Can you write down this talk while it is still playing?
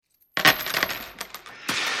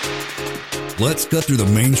Let's cut through the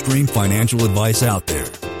mainstream financial advice out there.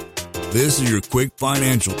 This is your quick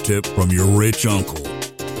financial tip from your rich uncle.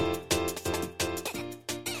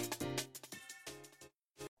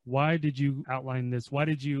 Why did you outline this? Why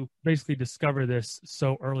did you basically discover this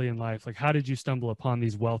so early in life? Like, how did you stumble upon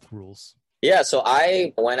these wealth rules? Yeah, so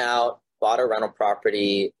I went out, bought a rental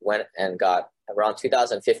property, went and got around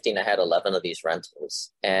 2015, I had 11 of these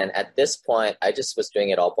rentals. And at this point, I just was doing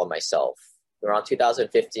it all by myself. Around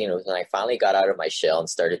 2015 was when I finally got out of my shell and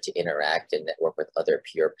started to interact and network with other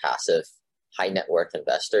pure passive high net worth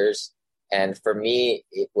investors. And for me,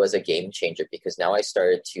 it was a game changer because now I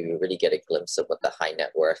started to really get a glimpse of what the high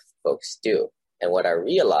net worth folks do. And what I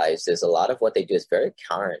realized is a lot of what they do is very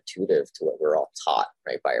counterintuitive to what we're all taught,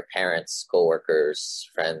 right, by our parents, coworkers,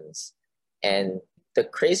 friends. And the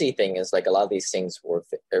crazy thing is, like, a lot of these things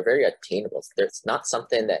they're very attainable. There's not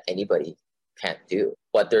something that anybody can't do,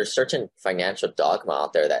 but there's certain financial dogma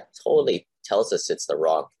out there that totally tells us it's the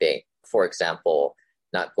wrong thing. For example,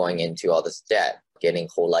 not going into all this debt, getting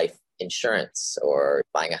whole life insurance, or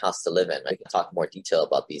buying a house to live in. I can talk more detail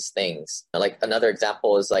about these things. Like, another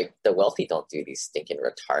example is like the wealthy don't do these stinking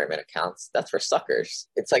retirement accounts. That's for suckers.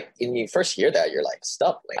 It's like when you first hear that, you're like,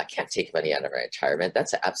 stop, like, I can't take money out of my retirement.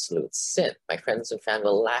 That's an absolute sin. My friends and family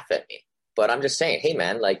will laugh at me. But I'm just saying, hey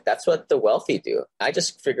man, like, that's what the wealthy do. I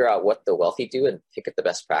just figure out what the wealthy do and pick up the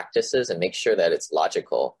best practices and make sure that it's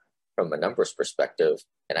logical from a numbers perspective,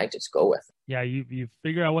 and I just go with it. Yeah, you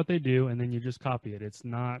figure out what they do, and then you just copy it. It's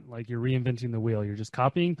not like you're reinventing the wheel. You're just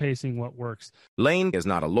copying, pasting what works. Lane is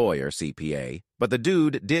not a lawyer, CPA, but the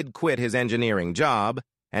dude did quit his engineering job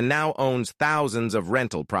and now owns thousands of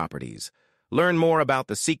rental properties. Learn more about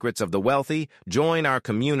the secrets of the wealthy. Join our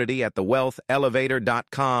community at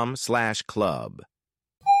thewealthelevator.com/club.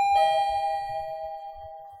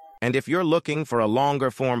 And if you're looking for a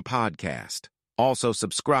longer form podcast, also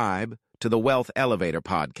subscribe to the Wealth Elevator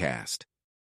podcast.